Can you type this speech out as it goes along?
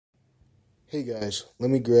Hey guys,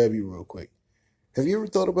 let me grab you real quick. Have you ever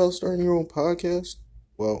thought about starting your own podcast?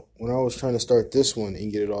 Well, when I was trying to start this one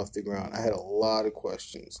and get it off the ground, I had a lot of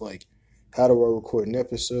questions like how do I record an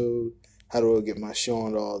episode? How do I get my show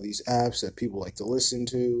onto all these apps that people like to listen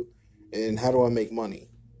to? And how do I make money?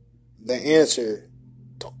 The answer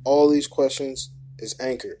to all these questions is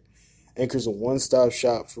Anchor. Anchor is a one-stop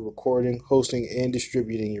shop for recording, hosting, and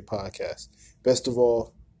distributing your podcast. Best of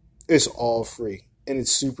all, it's all free and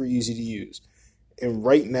it's super easy to use. And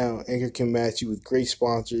right now, Anchor can match you with great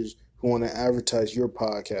sponsors who want to advertise your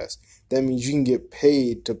podcast. That means you can get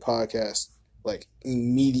paid to podcast like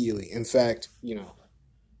immediately. In fact,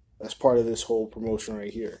 that's part of this whole promotion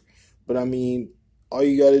right here. But I mean, all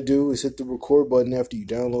you got to do is hit the record button after you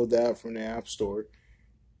download the app from the App Store,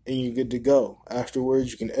 and you're good to go.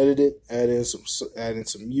 Afterwards, you can edit it, add in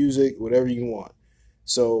some music, whatever you want.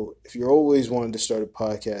 So if you're always wanting to start a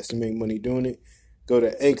podcast and make money doing it, go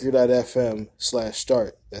to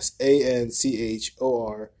anchor.fm/start. That's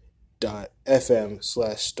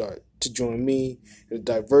ANCHOR.FM/start to join me and a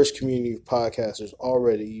diverse community of podcasters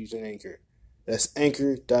already using Anchor. That's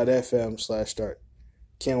anchor.fm/start.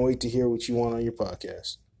 Can't wait to hear what you want on your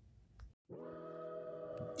podcast.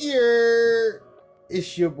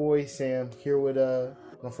 It's your boy Sam here with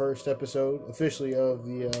my first episode officially of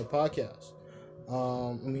the podcast.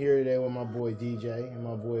 I'm here today with my boy DJ and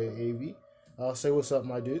my boy Avi. Say what's up,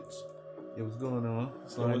 my dudes. Yo, what's going on?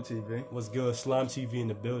 Slime TV. What's good? Slime TV in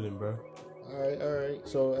the building, bro. All right.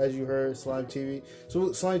 So as you heard, Slime TV.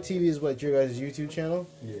 So Slime TV is what, your guys' YouTube channel?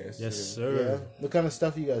 Yes, sir. Yeah. What kind of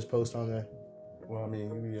stuff you guys post on there? Well, I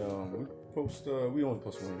mean, we post. We only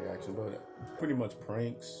post one reaction, but pretty much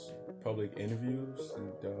pranks, public interviews,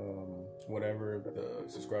 and whatever the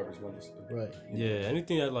subscribers want us to do. Right. Yeah,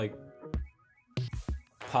 anything that like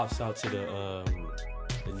pops out to the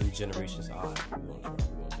new generation's eye, we gonna do.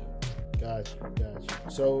 Gotcha.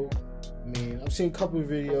 So, I mean, I've seen a couple of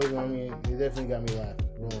videos, and I mean, they definitely got me laughing,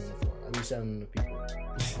 rolling the floor. I be sending them to people.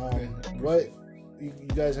 What you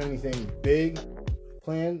guys have anything big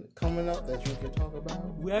planned coming up that you can talk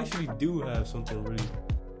about? We actually do have something really.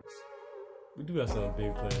 We do have something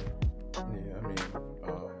big planned. Yeah, I mean,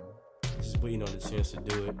 Just waiting on the chance to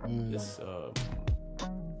do it. It's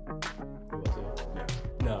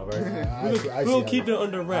No, right? We're gonna keep it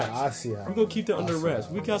under wraps. I see how. We're gonna keep it under wraps.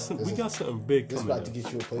 We got something big This coming about to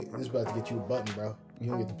get you a play. This about to get you a button, bro. You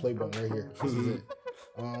gonna get the play button right here. This is it.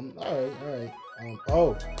 All right.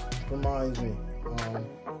 Reminds me.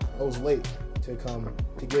 I was late to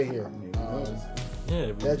get here.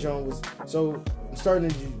 That John was. So I'm starting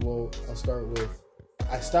to. Well, I'll start with.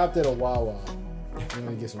 I stopped at a Wawa. I'm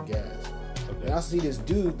gonna get some gas. Okay. And I see this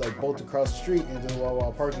dude like bolt across the street into the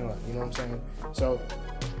Wawa parking lot. You know what I'm saying? So,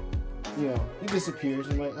 he disappears.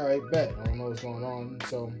 I'm like, all right, bet. I don't know what's going on.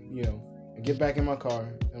 So, I get back in my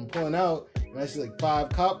car. And I'm pulling out, and I see like 5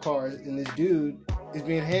 cop cars, and this dude is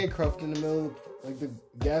being handcuffed in the middle of like the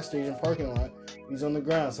gas station parking lot. He's on the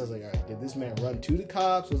ground. So I was like, all right, did this man run to the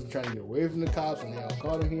cops? Was he trying to get away from the cops, and they all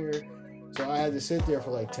caught him here? So I had to sit there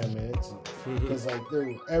for like 10 minutes because like they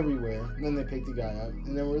were everywhere. And then they picked the guy up,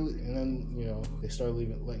 and then they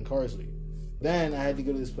started letting cars leave. Then I had to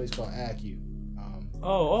go to this place called Acu.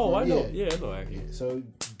 I know. Yeah, I know Acu. So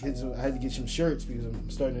I had to get some shirts because I'm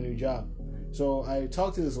starting a new job. So I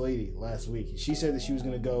talked to this lady last week. She said that she was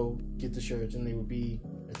gonna go get the shirts, and they would be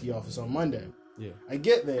at the office on Monday. Yeah. I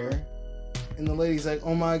get there, and the lady's like,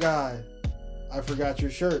 "Oh my God, I forgot your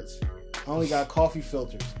shirts. I only got coffee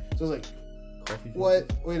filters." So I was like,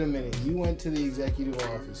 what? Wait a minute. You went to the executive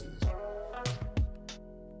offices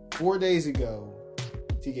 4 days ago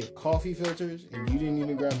to get coffee filters, and you didn't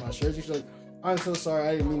even grab my shirts? She's like, I'm so sorry.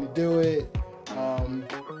 I didn't mean to do it. I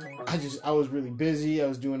was really busy. I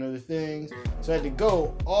was doing other things. So I had to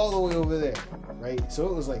go all the way over there, right? So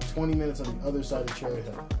it was like 20 minutes on the other side of Cherry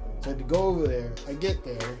Hill. So I had to go over there. I get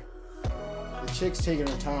there. The chick's taking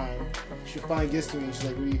her time. She finally gets to me, and she's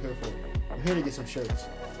like, what are you here for? I'm here to get some shirts.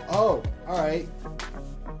 Oh, all right.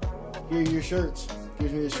 Here are your shirts.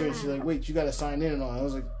 Gives me the shirt. She's like, wait, you got to sign in and all. I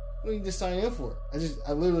was like, what do you just sign in for? I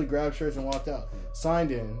literally grabbed shirts and walked out.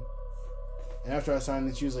 Signed in. And after I signed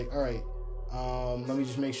in, she was like, all right, let me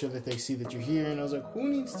just make sure that they see that you're here. And I was like, who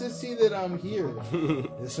needs to see that I'm here?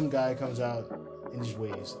 And some guy comes out and just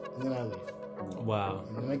waves. And then I leave. Wow.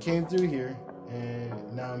 And then I came through here,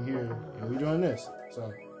 and now I'm here, and we're doing this.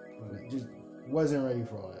 So, just wasn't ready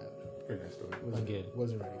for all that. Pretty nice story.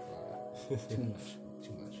 Wasn't ready for all that.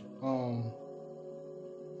 Too much.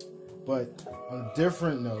 But on a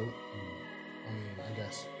different note, I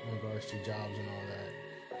guess in regards to jobs and all that,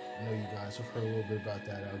 I know you guys have heard a little bit about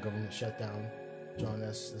that government shutdown, John.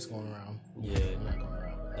 That's going around. Yeah. Not going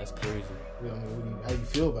around. That's crazy. I mean, how do you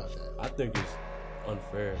feel about that? I think it's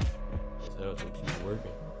unfair as hell to keep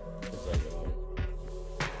working. It's like,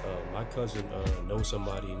 my cousin knows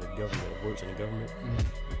somebody in the government, works in the government,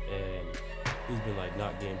 and he's been like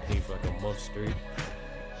not getting paid for like a month straight.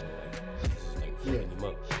 And, like, it's just like fucking him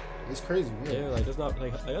up. It's crazy. Yeah, like that's not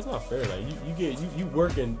that's not fair. Like you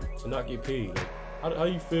working to not get paid. Like, how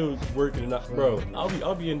you feel working and not, bro?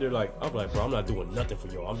 I'll be in there like I'll be like, bro, I'm not doing nothing for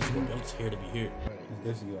y'all. I'm just here to be here. It's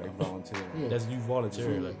basically like volunteer. Yeah. That's you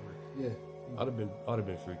volunteering. Like, yeah. I'd have been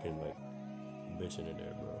freaking like bitching in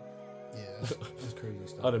there, bro. Yeah, that's crazy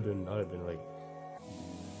stuff. I'd have been like,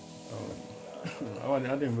 I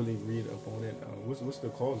didn't really read up on it. What's the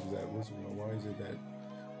cause of that? Why is it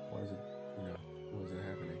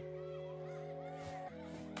happening?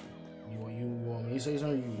 You want me to say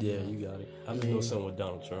something? yeah, you got it. I just know something with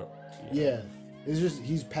Donald Trump. Yeah, it's just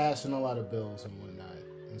he's passing a lot of bills and whatnot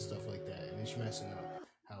and stuff like that, and it's messing up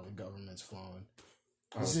how the government's flowing.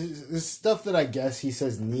 This is stuff that I guess he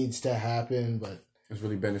says needs to happen, but it's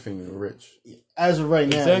really benefiting the rich. As of right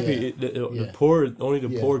now, exactly. The poor, only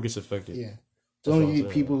the poor gets affected. Yeah, it's only the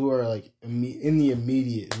people who are like in the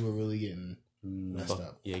immediate who are really getting messed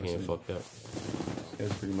up. Yeah, getting fucked up.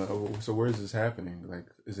 That's pretty much. So where is this happening? Like,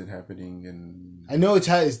 is it happening in? I know it's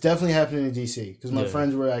definitely happening in DC because my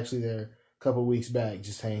friends were actually there a couple weeks back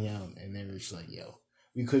just hanging out, and they were just like, "Yo,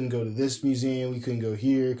 we couldn't go to this museum, we couldn't go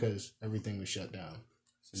here because everything was shut down."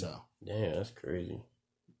 So damn, that's crazy.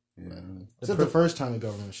 Yeah. It's not the first time the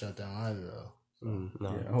government shut down either, though. No.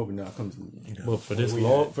 Yeah, I hope it not comes. But for this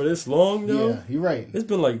long though, yeah, you're right. It's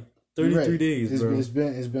been like 33 days, bro. It's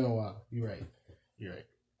been a while. You're right.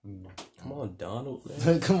 Come on, Donald,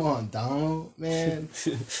 man. Come on, Donald, man.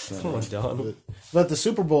 Come on, Donald. But the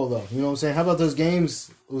Super Bowl, though, you know what I'm saying? How about those games?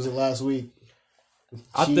 Was it last week?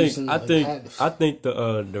 I think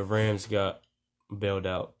the Rams got bailed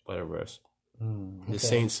out by the refs. The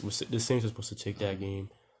Saints were supposed to take that game,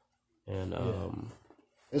 and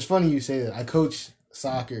it's funny you say that. I coach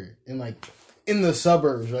soccer in the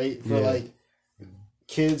suburbs, right? For like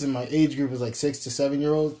kids in my age group is like 6 to 7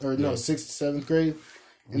 year olds, or 6th to 7th grade.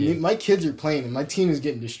 And my kids are playing, and my team is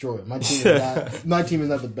getting destroyed. My team is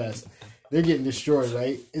not the best. They're getting destroyed,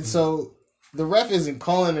 right? And so the ref isn't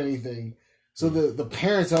calling anything. So the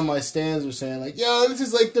parents on my stands are saying like, "Yo, this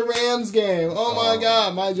is like the Rams game. Oh my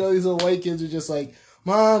God!" My these little white kids are just like,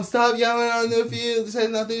 "Mom, stop yelling on the field. This has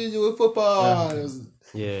nothing to do with football." And it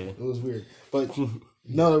was weird, but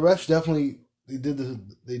no, the refs definitely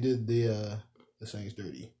they did the Saints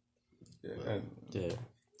dirty. Yeah.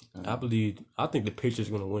 I think the Patriots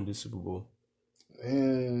are gonna win this Super Bowl.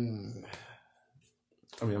 And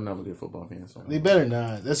I mean, I'm not really a football fan, so they better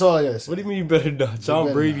not. That's all I gotta say. What do you mean you better not?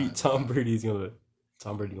 Tom Brady gonna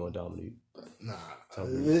dominate. Nah,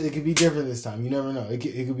 it could be different this time. You never know. It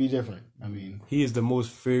could be different. I mean, he is the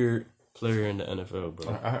most feared player in the NFL,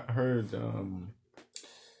 bro. I heard the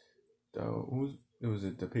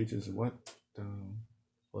Patriots? What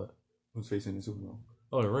who's facing the Super Bowl?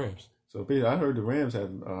 Oh, the Rams. So I heard the Rams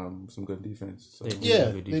have some good defense. So.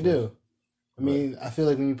 They do. I mean, I feel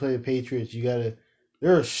like when you play the Patriots,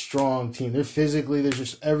 they're a strong team. They're physically, they're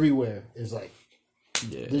just everywhere. It's like,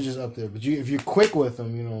 they're just up there. But if you're quick with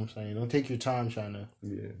them, you know what I'm saying? Don't take your time trying to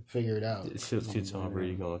figure it out. Tom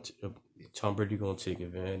Brady gonna take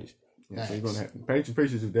advantage. Yeah, so you're gonna have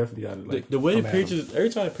Patriots is definitely out of the way the Patriots every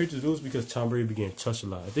time the Patriots lose because Tom Brady began touched a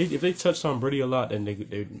lot. If they touch Tom Brady a lot, then they're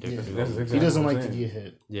exactly he doesn't like to get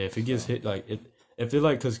hit. Yeah, if he gets hit, if they're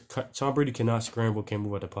because Tom Brady cannot scramble, can't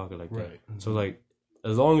move out the pocket like that. Right. So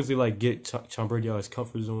as long as they get Tom Brady out of his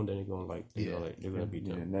comfort zone, then they're gonna they're gonna beat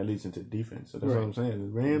them. And that leads into defense. So that's what I'm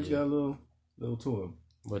saying. The Rams got a little to them,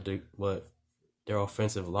 but their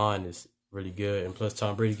offensive line is really good, and plus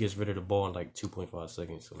Tom Brady gets rid of the ball in 2.5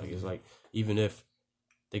 seconds. So it's even if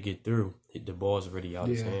they get through, the ball's already out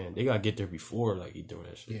his hand. They gotta get there before he throw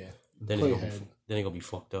that shit. Yeah. Then they're gonna be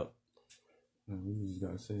fucked up. We just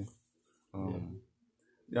gotta see.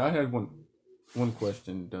 I had one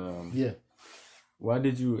question. Why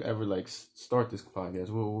did you ever start this podcast?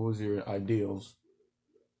 What was your ideals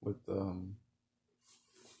with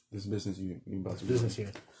this business you about to do? Business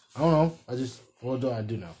here? I don't know. I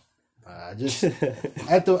do know. I just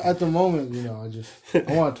at the moment, I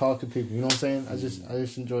want to talk to people. You know what I'm saying? I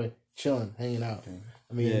just enjoy chilling, hanging out. Okay.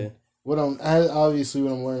 I mean, what I'm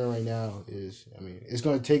learning right now is, it's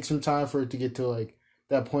going to take some time for it to get to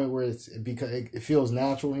that point where it feels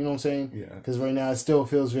natural. You know what I'm saying? Yeah. Because right now it still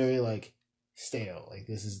feels very stale.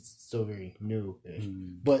 This is still very new-ish.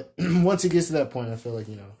 But once it gets to that point, I feel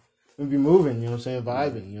we'll be moving. You know what I'm saying?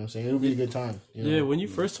 Vibing. You know what I'm saying? It'll be a good time. When you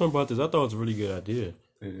first told me about this, I thought it was a really good idea.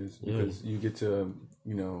 It is because you get to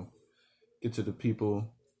get to the people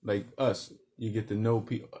like us. You get to know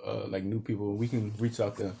people, like new people. We can reach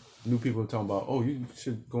out to new people talking about, oh, you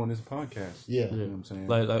should go on this podcast. Yeah. You know what I'm saying?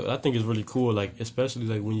 Like I think it's really cool, like especially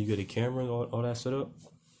like when you get a camera and all that set up.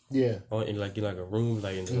 Yeah. And like in like a room,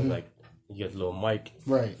 like and like you get a little mic.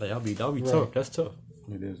 Right. Like that'll be tough. That's tough.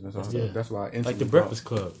 It is. That's why I like the Breakfast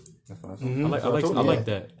Club. That's why I like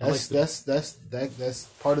that. That's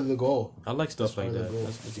part of the goal. I like stuff like that.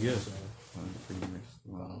 That's good.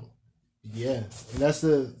 Wow. Yeah, and that's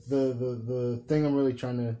the thing I'm really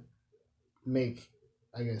trying to make,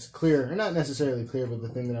 I guess, clear, or not necessarily clear, but the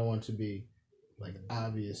thing that I want to be like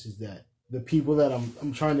obvious is that the people that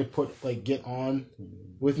I'm trying to put like get on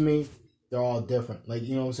with me, they're all different. Like,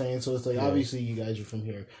 you know what I'm saying? So it's like obviously you guys are from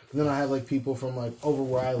here, but then I have like people from like over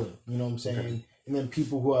where I live. You know what I'm saying? Okay. And then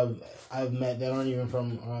people who I've met that aren't even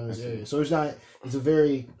from around this area. So it's a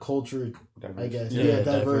very cultured, diverse. I guess,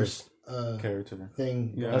 diverse. Character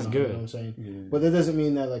thing. Yeah, that's good. You know what I'm saying? Yeah. But that doesn't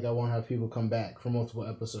mean that like I won't have people come back for multiple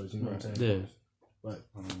episodes. You know what I'm saying? Yeah. But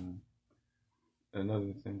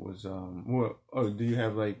another thing was do you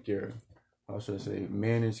have like your, how should I say,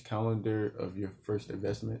 managed calendar of your first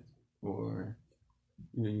investment, or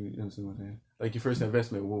you understand what I'm saying? Like your first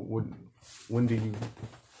investment, when do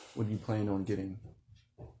you plan on getting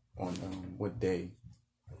on what day?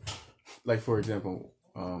 Like for example,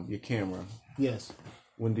 your camera. Yes.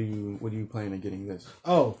 What do you plan on getting this?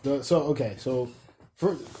 Oh,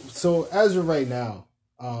 so as of right now,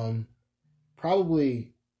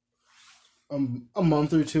 probably a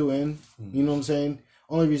month or two in. You know what I'm saying?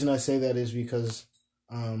 Only reason I say that is because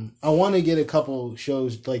I want to get a couple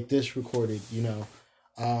shows like this recorded,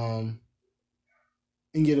 and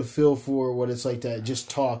get a feel for what it's like to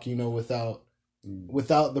just talk, without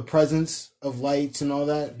the presence of lights and all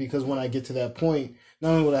that. Because when I get to that point,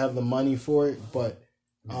 not only would I have the money for it, but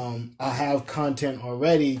I have content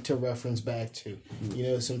already to reference back to.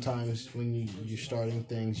 Sometimes when you're starting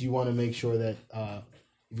things, you want to make sure that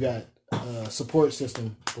you've got a support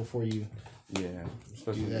system before you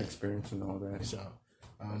especially the experience and all that. So,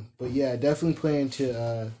 but yeah, definitely plan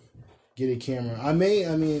to get a camera. I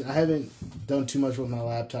haven't done too much with my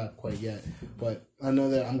laptop quite yet, but I know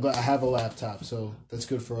that I'm glad I have a laptop, so that's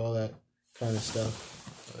good for all that kind of stuff.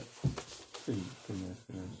 But, pretty nice.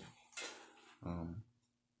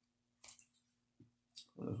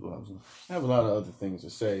 I have a lot of other things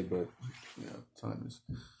to say, but time is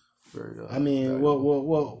very.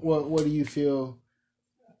 What do you feel?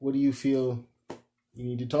 What do you feel you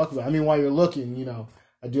need to talk about? While you're looking,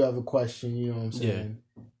 I do have a question. You know what I'm saying?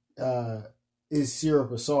 Yeah. Is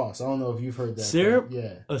syrup a sauce? I don't know if you've heard that. Syrup?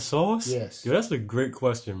 Yeah. A sauce? Yes. Yo, that's a great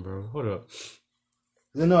question, bro. Hold up.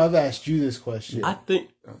 I know I've asked you this question. I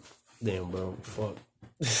think. Damn, bro. Fuck.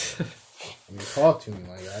 Talk to me,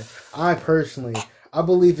 like I personally. I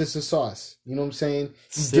believe it's a sauce. You know what I'm saying?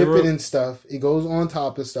 You dip it in stuff. It goes on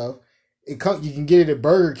top of stuff. You can get it at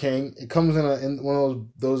Burger King. It comes in one of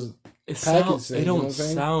those packets. It don't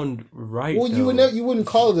sound right. Well, you wouldn't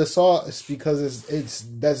call it a sauce because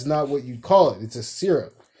that's not what you call it. It's a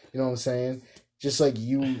syrup. You know what I'm saying? Just like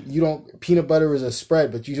you don't, peanut butter is a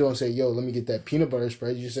spread, but you don't say, yo, let me get that peanut butter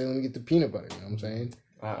spread. You say, let me get the peanut butter. You know what I'm saying?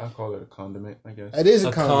 I call it a condiment, I guess. It is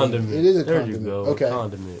a condiment. It is a condiment. There you go. Okay.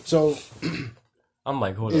 Condiment. So I'm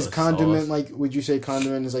like, hold on. Is condiment like? Would you say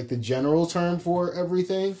condiment is like the general term for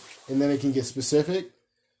everything, and then it can get specific?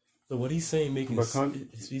 So what he's saying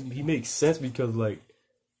he makes sense because like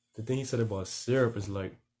the thing he said about syrup is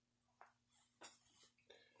like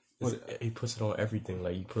he puts it on everything.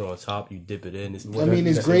 Like you put it on top, you dip it in. Is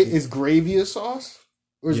gravy a sauce,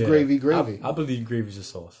 or is gravy gravy? I believe gravy is a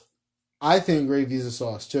sauce. I think gravy is a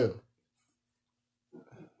sauce too.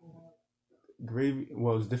 Gravy,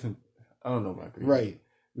 it's different. I don't know about gravy. Right.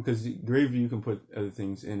 Because gravy, you can put other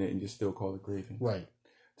things in it and just still call it gravy. Right.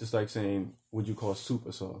 Just like saying, would you call soup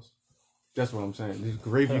a sauce? That's what I'm saying. This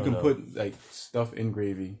gravy, you can put like stuff in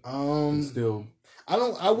gravy. Still.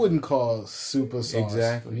 I wouldn't call soup a sauce.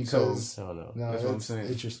 Exactly. Because I don't know. No, that's what I'm saying.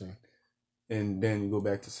 Interesting. And then you go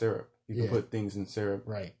back to syrup. You can put things in syrup.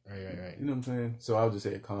 Right. You know what I'm saying? So I'll just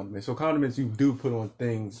say a condiment. So condiments you do put on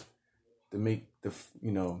things to make the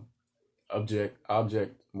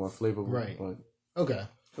object more flavorful. Right. But okay.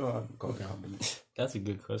 So I call it condiment. That's a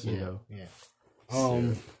good question, though. Yeah.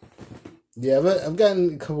 Yeah, but I've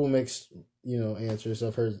gotten a couple mixed, answers.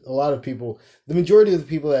 I've heard a lot of people. The majority of the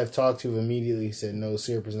people that I've talked to immediately said, "No,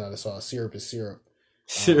 syrup is not a sauce. Syrup is syrup."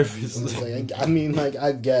 Syrup is like,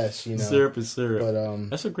 I guess, Syrup is syrup. But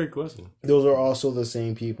that's a great question. Those are also the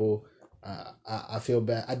same people. I feel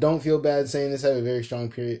bad. I don't feel bad saying this. I have a very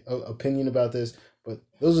strong opinion about this. But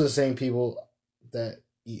those are the same people that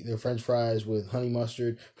eat their French fries with honey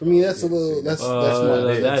mustard. For me, that's a little. That's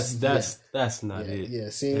not it. Yeah,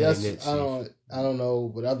 see, that's I don't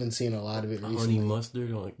know, but I've been seeing a lot of it recently. Honey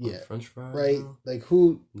mustard on French fries, right? Bro? Like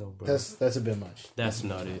who? No, bro. That's a bit much. That's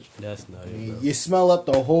not it. That's not it. Bro. You smell up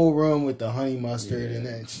the whole room with the honey mustard, and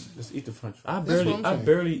then just eat the French fries. I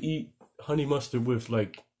barely eat honey mustard with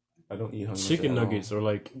like. I don't eat honey chicken nuggets or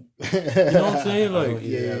like, you know what I'm saying? Like,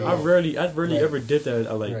 I rarely ever did that.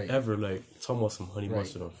 Ever like talking about some honey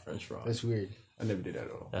mustard on French fries. That's weird. I never did that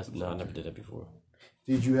at all. I never did that before.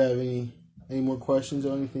 Did you have any more questions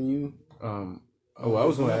or anything you? I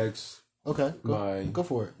was gonna ask. Okay, go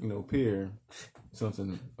for it. You know, peer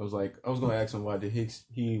something. I was gonna ask him why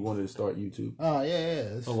he wanted to start YouTube. Oh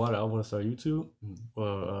yeah. Oh, why did I want to start YouTube? Mm-hmm.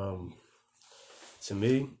 Well, to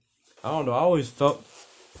me, I don't know.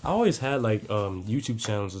 I always had like YouTube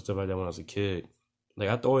channels and stuff like that when I was a kid. Like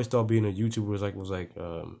I always thought being a YouTuber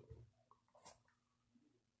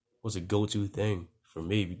was a go-to thing for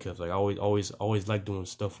me because like I always liked doing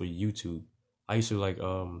stuff with YouTube. I used to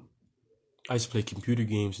play computer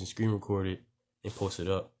games and screen record it and post it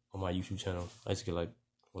up on my YouTube channel. I used to get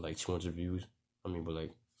like 200 views.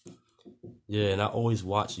 And I always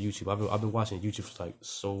watched YouTube. I've been watching YouTube for like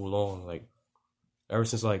so long, like ever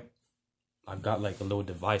since like I got like a little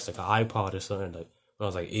device, like an iPod or something. Like when I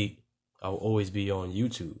was like 8, I would always be on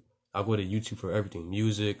YouTube. I go to YouTube for everything: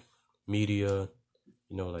 music, media,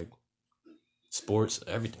 like sports,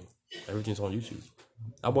 everything. Everything's on YouTube.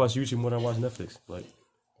 I watch YouTube more than I watch Netflix. Like,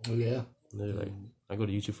 oh yeah, like I go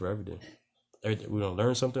to YouTube for everything. Everything we don't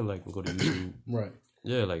learn something, like we go to YouTube. Right.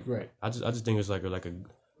 Yeah, like right. I just think it's like a.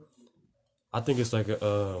 I think it's like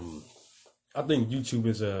a. I think YouTube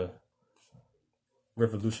is a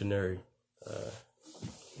revolutionary.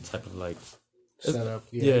 Type of like setup.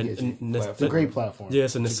 It's a great platform. Yeah,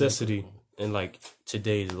 it's a necessity in like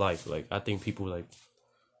today's life. Like I think people like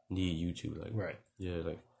need YouTube. Like right. Yeah,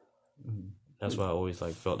 like that's why I always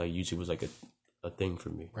like felt like YouTube was like a thing for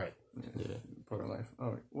me. Right. Yeah. Part of life. All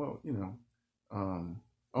right. Well,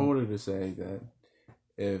 I wanted to say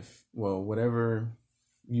that whatever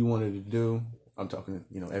you wanted to do, I'm talking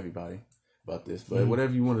to everybody about this, but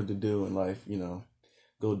whatever you wanted to do in life,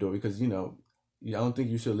 go do it because I don't think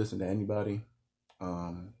you should listen to anybody.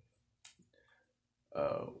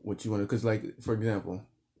 What you want to, because like for example,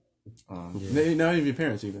 not even your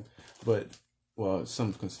parents even, but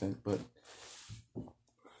some consent. But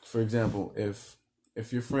for example, if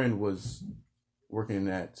your friend was working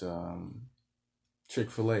at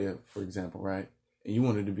Chick-fil-A, for example, right, and you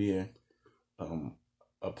wanted to be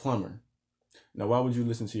a plumber, now why would you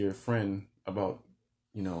listen to your friend about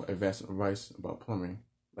advice about plumbing?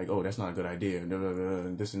 Like, oh, that's not a good idea.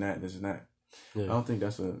 This and that. Yeah. I don't think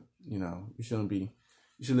that's you shouldn't be.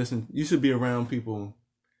 You should listen. You should be around people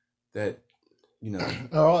that,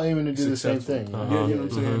 are all aiming to do the same thing. You know what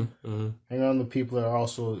I'm saying? Mm-hmm. Hang on the people that are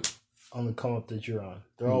also on the come up that you're on.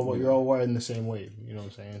 They're all you're all wired in the same wave. You know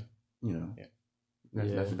what I'm saying?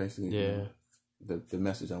 That's basically the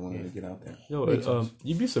message I wanted to get out there. Yo,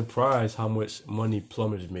 you'd be surprised how much money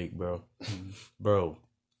plumbers make, bro. Bro,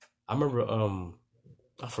 I remember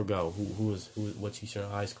I forgot what teacher in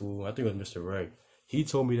high school. I think it was Mr. Ray. He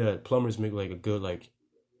told me that plumbers make like a good like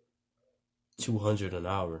 $200 an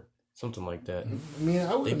hour, something like that. I mean,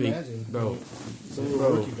 I would imagine, bro.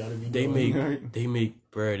 They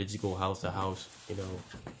make bread that you go house to house.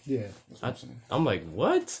 Yeah. I'm like,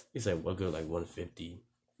 what? He's like, well, good, like 150.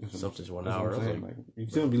 Something's 1 hour. Like, you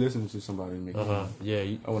shouldn't be listening to somebody make. Yeah.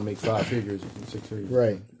 I want to make 5 figures, 6 figures.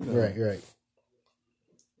 Right. Right.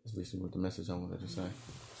 That's basically what the message I wanted to say.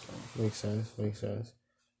 So. Makes sense.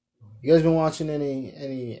 You guys been watching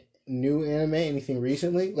any new anime? Anything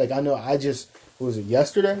recently? Like I know what was it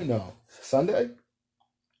yesterday? No, Sunday?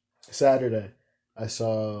 Saturday. I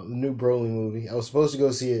saw the new Broly movie. I was supposed to go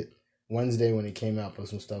see it Wednesday when it came out, but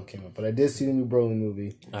some stuff came up. But I did see the new Broly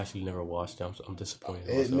movie. I actually never watched it. I'm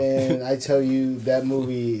disappointed. Man, I tell you, that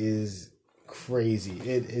movie is crazy.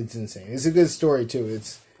 It's insane. It's a good story too.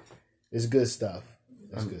 It's good stuff.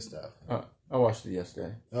 It's good stuff. I watched it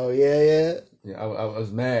yesterday. Oh yeah. Yeah, I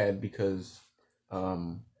was mad because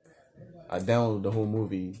I downloaded the whole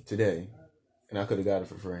movie today, and I could have got it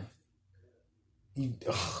for free.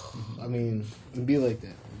 I mean, it'd be like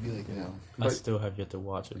that. I still have yet to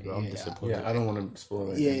watch it, bro. I'm disappointed. Yeah, I don't want to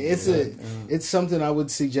spoil it. Yeah, it's something I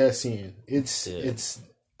would suggest seeing.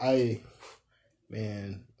 I'm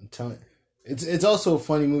telling. It's also a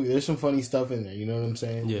funny movie. There's some funny stuff in there. You know what I'm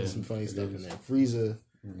saying? Yeah, there's some funny stuff in there. Frieza.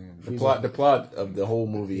 Yeah. The plot of the whole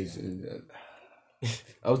movie is.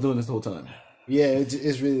 I was doing this the whole time. Yeah,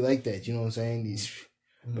 it's really like that. You know what I'm saying?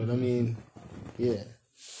 But I mean, yeah.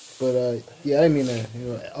 But yeah, I mean,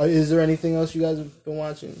 is there anything else you guys have been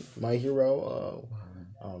watching? My Hero.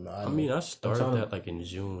 I don't know. I mean, I started that like in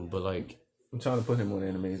June, but like I'm trying to put him on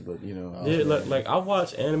animes, but yeah, like I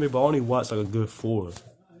watch anime, but I only watch like a good 4.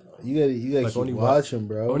 You gotta like, keep watching,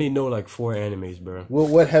 bro. I only know like 4 animes, bro.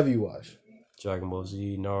 What have you watched? Dragon Ball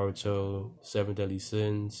Z, Naruto, Seven Deadly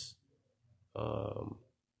Sins, a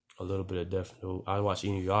little bit of Death Note. I watch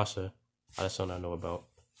Inuyasha. That's something I know about.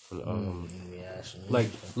 Like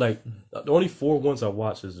the only 4 ones I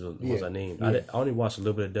watch is the ones I named. I only watched a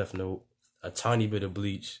little bit of Death Note, a tiny bit of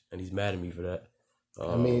Bleach, and he's mad at me for that.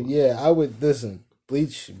 I mean, yeah, I would listen.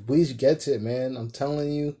 Bleach gets it, man. I'm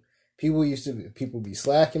telling you, people be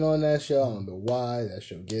slacking on that show. I don't know why that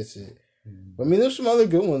show gets it. But I mean, there's some other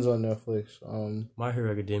good ones on Netflix. My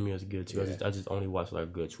Hero Academia is good too. I just only watched like a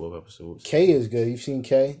good 12 episodes. K is good. You've seen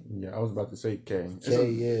K? Yeah, I was about to say K.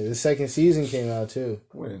 Yeah. The second season came out too.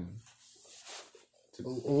 When? A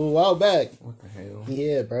little while back. What the hell?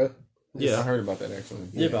 Yeah, bro. Yeah, I heard about that actually.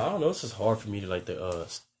 Yeah, but I don't know. It's just hard for me to like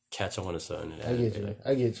catch on to something. I get you.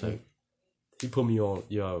 I get you. Like, he put me on,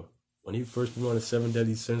 when he first put me on the 7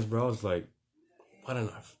 Deadly Sins, bro, I was like, why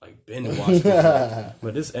didn't I like binge watch this?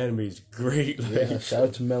 But this anime is great. Like, shout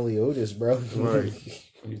out to Meliodas, bro. Right.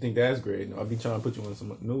 You think that's great? No, I'll be trying to put you on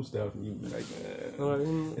some new stuff, and you be like,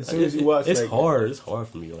 as soon as you watch, it's hard. It's hard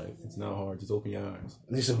for me. Like, it's not hard. Just open your eyes.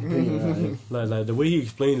 Just open your eyes. Like the way he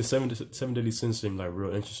explained the seven deadly sins seemed like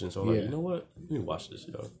real interesting. So I'm like, you know what? Let me watch this.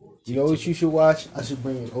 You know what you should watch? I should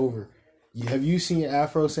bring it over. Have you seen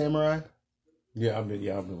Afro Samurai? Yeah, I've been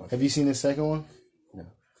watching. Have you seen the second one? No,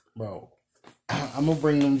 bro. I'm gonna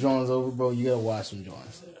bring them Johns over, bro. You gotta watch them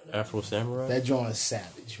Johns. Afro Samurai. That John is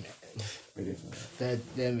savage, man. It is, man.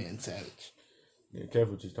 That man's savage. Yeah,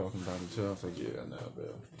 Kev was just talking about it too. I was like, yeah, I know, bro.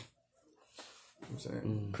 I'm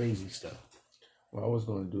saying crazy stuff. Well, I was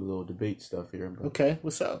going to do a little debate stuff here. But, okay,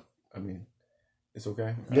 what's up? I mean, it's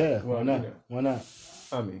okay. Yeah, why not? Why not?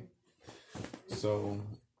 I mean, so,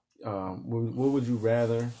 what would you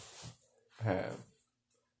rather have,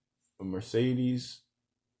 a Mercedes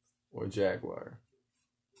or a Jaguar?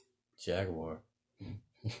 Jaguar.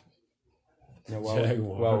 Now, why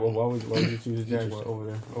would you choose a Jaguar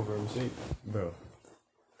over a Mercedes, bro?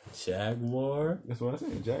 Jaguar. That's what I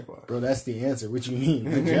said. Jaguar. Bro, that's the answer. What you mean?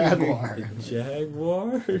 A Jaguar.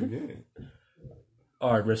 Jaguar. Yeah.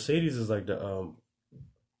 All right. Mercedes is like the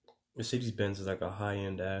Mercedes Benz is like a high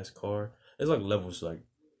end ass car. It's like levels like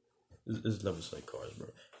it's levels like cars, bro.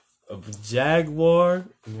 A Jaguar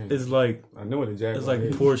is like I know what a Jaguar is. It's like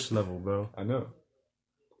Porsche level, bro. I know.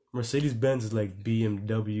 Mercedes Benz is like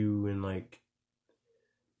BMW and like,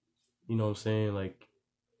 you know what I'm saying, like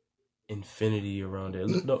Infinity around there.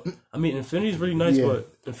 No, I mean Infinity's really nice,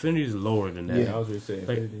 but Infinity is lower than that. Yeah, I was gonna say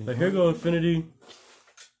like here go Infinity,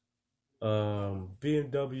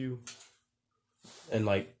 BMW, and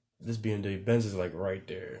like this BMW Benz is like right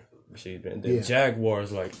there. Mercedes Benz. The Jaguar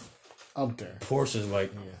is like up there. Porsche is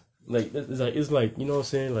like it's like you know what I'm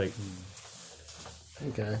saying, like.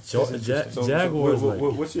 Okay. Jaguar.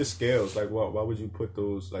 What's your scales? Like, why would you put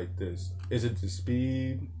those like this? Is it the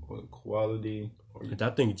speed or the quality? I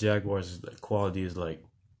think Jaguars like quality is like,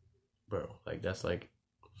 bro, like that's like,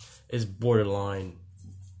 it's borderline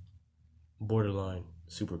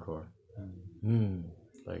supercar.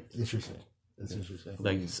 Like interesting. That's interesting.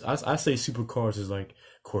 Like I say supercars is like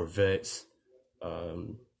Corvettes,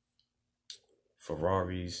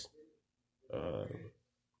 Ferraris,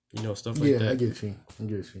 you know, stuff like that. Yeah, I get you.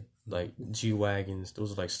 Like G-Wagons,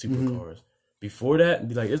 those are like supercars. Before that,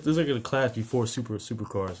 be like there's like a class before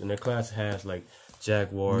supercars, and that class has like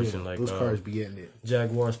Jaguars and like those cars be getting it.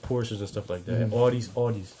 Jaguars, Porsches, and stuff like that.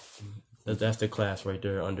 Audis. That's the class right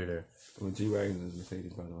there under there. Well, G-Wagons is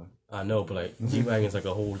Mercedes, by the way. I know, but like G-Wagons like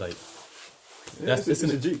a whole like. It's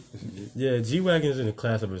a Jeep. Yeah, G-Wagons in a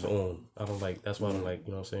class of its own. I don't like. That's why I don't like.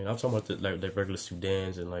 You know what I'm saying? I'm talking about the regular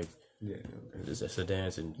sedans and like. Yeah,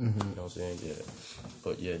 sedans and you know what I'm saying. Yeah,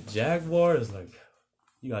 but yeah, Jaguar is like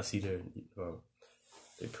you gotta see they're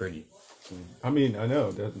pretty. I mean, I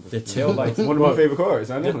know the tail lights. One of my favorite cars.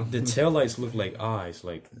 I know the tail lights look like eyes.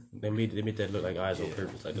 Like they made that look like eyes on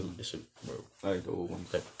purpose. Like it should, bro. I like the old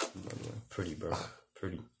ones. Like, pretty, bro.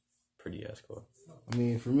 Pretty ass car. I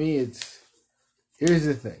mean, for me, here's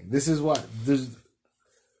the thing. This is what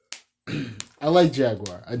I like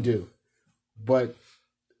Jaguar. I do, but.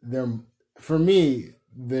 For me,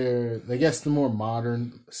 I guess the more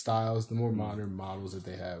modern styles, the more modern models that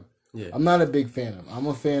they have. Yeah. I'm not a big fan of. I'm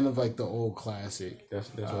a fan of like the old classic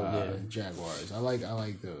Jaguars. I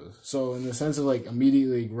like those. So in the sense of like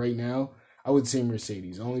immediately right now, I would say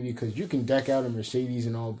Mercedes only because you can deck out a Mercedes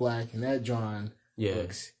in all black and that John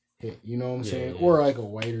looks hit. You know what I'm saying? Or like a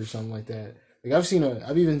white or something like that. Like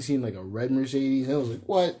I've even seen like a red Mercedes, and I was like,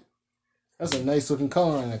 what? That's a nice looking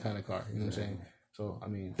color on that kind of car. You know what I'm saying? So I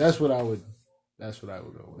mean, that's what I would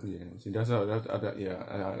go with. Yeah, see, that's how that's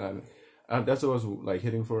what I was like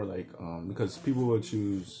hitting for, like because people will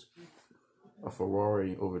choose a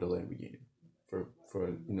Ferrari over the Lamborghini for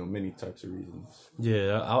many types of reasons.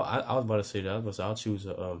 Yeah, I was about to say that. I was about to say I'll choose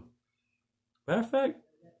a matter of fact.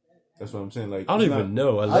 That's what I'm saying. Like I don't even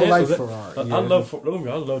know. I like Ferrari. I love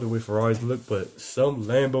the way Ferraris look, but some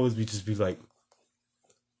Lambos be like.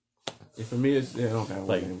 Yeah, for me, it's I don't have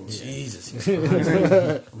like Lambos. Jesus.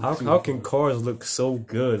 how can cars look so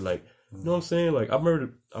good? Like you know what I'm saying? Like I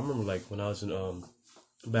remember like when I was in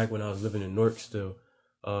back when I was living in Newark still,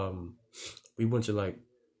 we went to like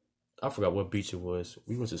I forgot what beach it was.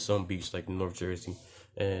 We went to some beach like in North Jersey,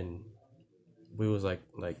 and we was like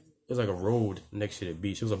it was like a road next to the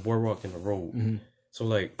beach. It was a boardwalk and a road. Mm-hmm. So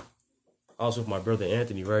like I was with my brother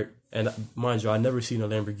Anthony, right? And mind you, I never seen a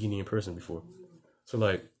Lamborghini in person before. So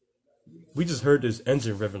like we just heard this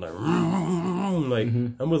engine revving like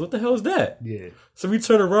I was, what the hell is that? Yeah. So we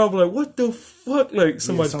turn around, we're like, what the fuck? Like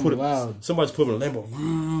somebody's putting a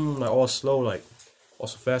Lambo like all slow, like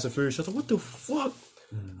also fast and furious. I was like, what the fuck?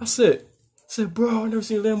 I said, bro, I never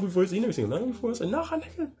seen a Lambo before. You never seen a Lambo before? I said, nah,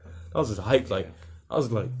 nigga. I was just hyped, like I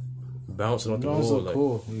was like bouncing off the wall. So like,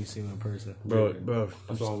 cool when you see him in person, bro.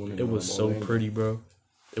 It was so pretty, bro.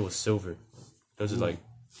 It was silver. It was just like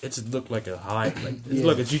it just looked like a high, like it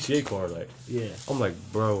looked like a GTA car, like I'm like,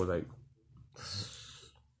 bro, like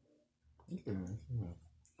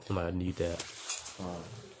I need that.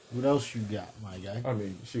 What else you got, my guy? I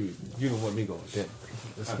mean, shoot, you don't want me going then.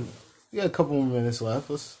 We got a couple more minutes left.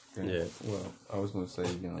 Yeah. Well, I was gonna say,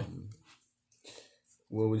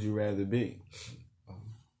 what would you rather be?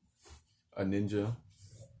 A ninja,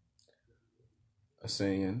 a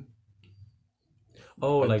Saiyan.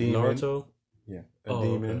 Oh, like demon. Naruto. Yeah, a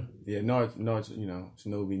demon. Okay. Yeah, Naruto.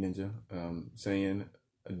 Shinobi ninja. Saiyan,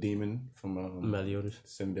 a demon from Meliodas.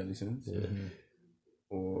 Seven Deadly Sins. Yeah. Mm-hmm.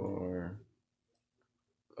 Or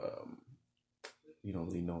you don't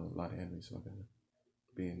really know a lot of anime, so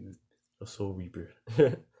being a Soul Reaper.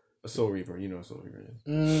 A Soul Reaper, you know what a Soul Reaper is.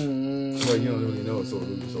 But you don't really know a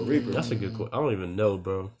Soul Reaper. That's a good question. I don't even know,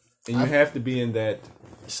 bro. And you have to be in that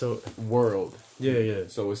world. Yeah.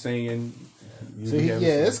 So it's saying.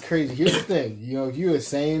 That's crazy. Here's the thing. If you were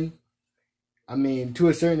saying, I mean, to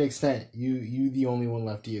a certain extent, you the only one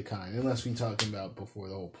left of your kind, unless we talking about before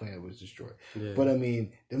the whole planet was destroyed. Yeah. But I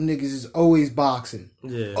mean, them niggas is always boxing.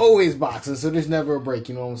 Yeah. Always boxing, so there's never a break,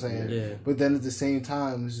 you know what I'm saying? Yeah. But then at the same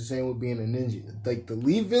time, it's the same with being a ninja. Like the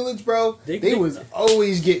Leaf Village, bro, they was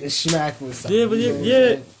always getting smacked with something. Yeah, but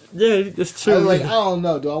yeah, that's true. I don't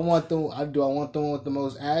know. Do I want the one with the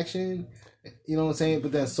most action? You know what I'm saying?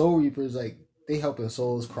 But then Soul Reapers, like, they helping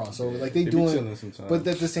souls cross over. Like they doing, but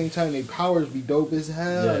at the same time, their powers be dope as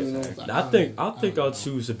hell. Yeah, you know, like, I think I'll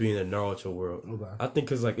choose to be in the Naruto world. Okay. I think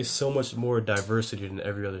because like it's so much more diversity than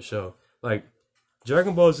every other show. Like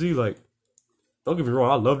Dragon Ball Z, like don't get me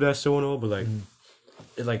wrong, I love that show and all, but like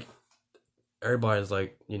it's like everybody's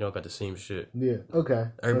like got the same shit. Yeah. Okay.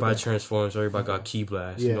 Everybody transforms. Everybody got ki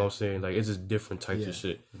blast. You know what I'm saying? Like it's just different types of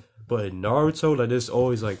shit. But in Naruto, like there's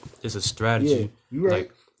always like it's a strategy. Yeah, you right.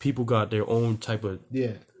 Like, people got their own type of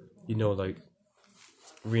like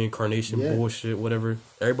reincarnation bullshit, whatever.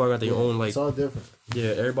 Everybody got their own like. It's all different. Yeah,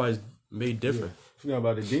 everybody's made different. You know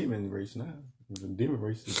about the demon race now. The demon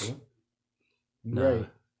race is right.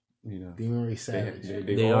 Demon race savage.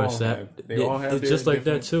 They are savage. They all have. It's just like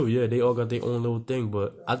that too. Yeah, they all got their own little thing.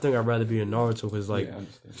 But I think I'd rather be in Naruto because like. I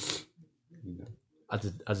understand. I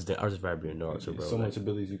just rather be in Naruto, bro. So much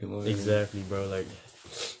abilities you can learn. Exactly, bro. Like.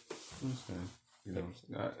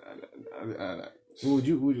 What would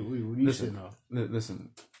you say now? Listen,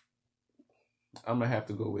 I'm gonna have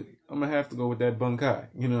to go with that Bunkai.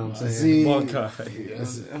 You know what I'm saying? See,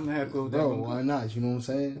 Bunkai. I'm gonna have to go with that. Bro, why not? You know what I'm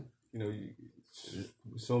saying?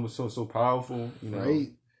 So powerful. Right?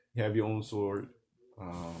 You have your own sword,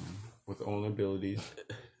 with own abilities.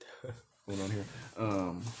 Going on here,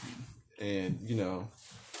 and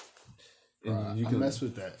and you can mess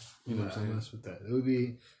with that. You know what I'm saying? Mess with that. It would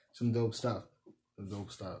be some dope stuff.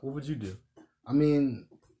 What would you do? I mean,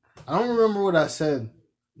 I don't remember what I said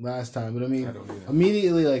last time, but I mean,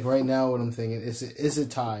 immediately, like right now, what I'm thinking is it's a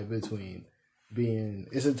tie between being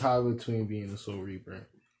a Soul Reaper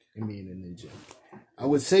and being a ninja. I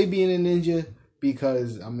would say being a ninja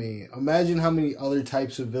because I mean, imagine how many other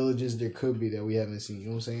types of villages there could be that we haven't seen. You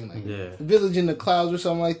know what I'm saying? Like a village in the clouds or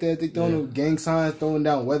something like that. They throwing gang signs, throwing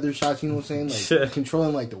down weather shots. You know what I'm saying? Like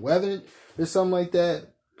controlling like the weather or something like that.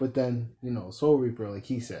 But then, Soul Reaper, like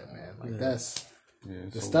he said, man, like that's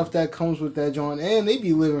the stuff that comes with that joint. And they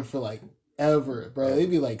be living for like ever, bro. They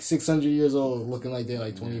be like 600 years old, looking like they're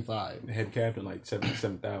like 25. The head captain like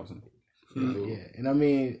 77,000. Yeah, and I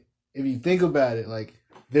mean, if you think about it, like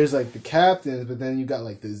there's like the captains, but then you got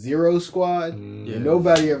like the Zero Squad, and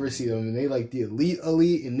nobody ever see them, and they like the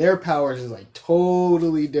elite, and their powers is like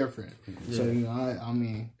totally different. Yeah. So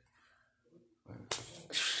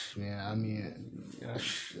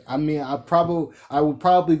I mean, I would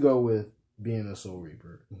probably go with being a Soul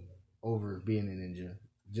Reaper over being a ninja,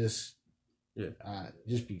 just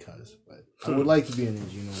because. But I would like to be a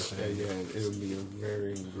ninja. You know what I'm saying? Yeah, it would be a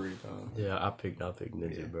very great time. Yeah, I pick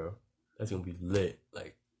ninja, bro. That's gonna be lit.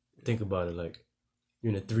 Like, think about it. Like,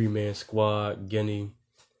 you're in a 3-man squad, Guinea,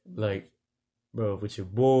 like, bro, with your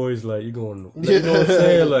boys. Like, you're going. You know what I'm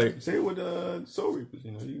saying? Like, say it with Soul Reapers.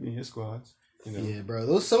 You be in his squads. Yeah,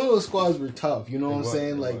 bro. Some of those squads were tough. You know what I'm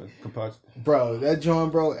saying? Like, bro, that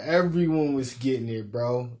joint, bro. Everyone was getting it,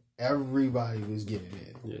 bro. Everybody was getting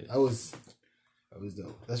it. Yeah, that was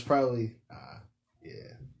dope. That's probably,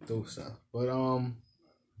 dope stuff. But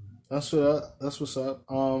that's what's up.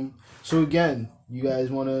 So again, you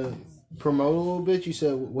guys want to promote a little bit? You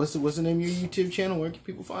said what's the name of your YouTube channel? Where can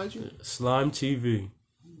people find you? Slime TV.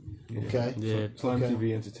 Okay. Yeah. Slime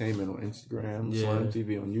TV Entertainment on Instagram. Yeah. Slime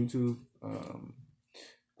TV on YouTube.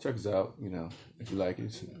 Check us out. If you like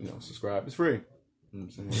it, subscribe. It's free. You know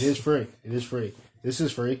what I'm saying? It is free. This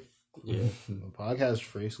is free. Yeah. The podcast is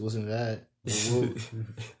free, so listen to that.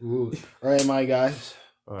 All right, my guys.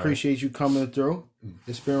 Appreciate you coming through.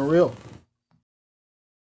 It's been real.